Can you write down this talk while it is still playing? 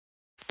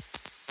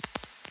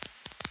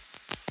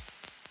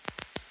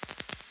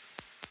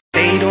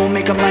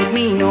'em like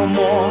me no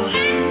more.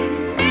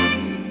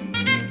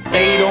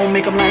 They don't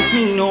make 'em like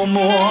me no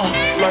more.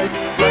 Like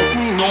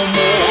me no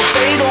more.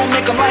 They don't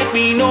make 'em like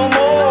me no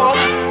more.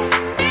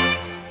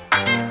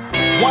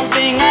 One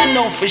thing I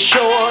know for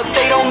sure,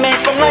 they don't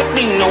make 'em like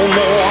me no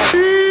more.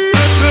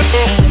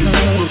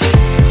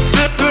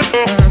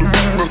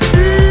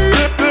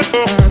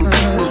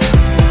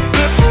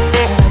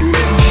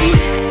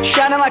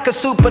 Shining like a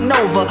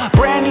supernova,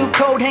 brand new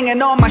code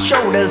hanging on my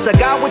shoulders. I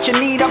got what you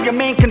need, I'm your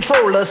main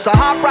controller. So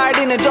hop right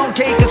in and don't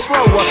take it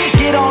slower.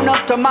 Get on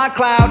up to my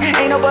cloud,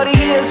 ain't nobody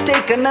here's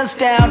taking us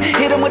down.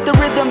 Hit 'em with the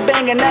rhythm,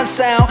 banging that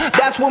sound.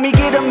 That's when we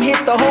get 'em, hit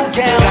the whole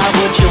town. Got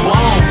what you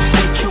want,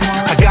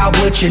 I got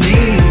what you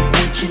need.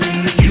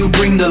 You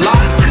bring the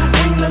light,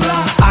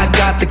 I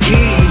got the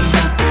key.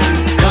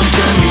 Come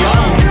turn me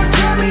on,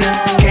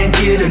 can't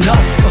get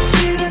enough.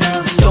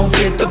 Don't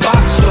fit the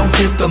box, don't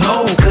fit the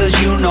mold, 'cause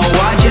you know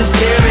I just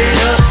tear it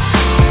up.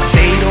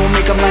 They don't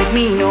make 'em like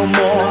me no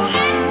more.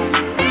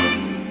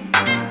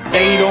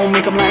 They don't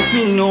make 'em like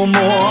me no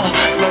more.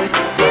 Like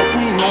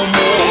me no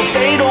more.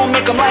 They don't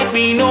make 'em like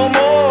me no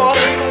more.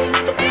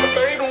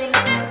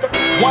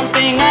 One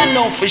thing I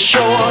know for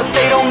sure,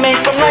 they don't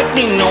make 'em like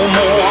me no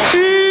more.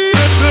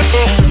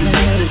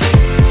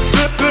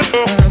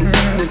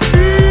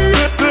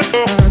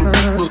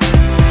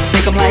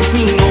 Make 'em like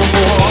me no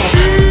more.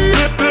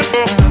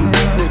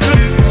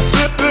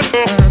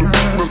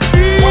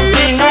 One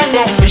thing I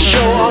know for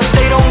sure,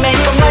 they don't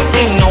make 'em like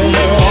me no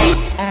more.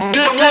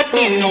 Make 'em like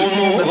me no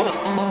more.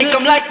 Make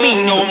 'em like me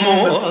no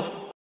more.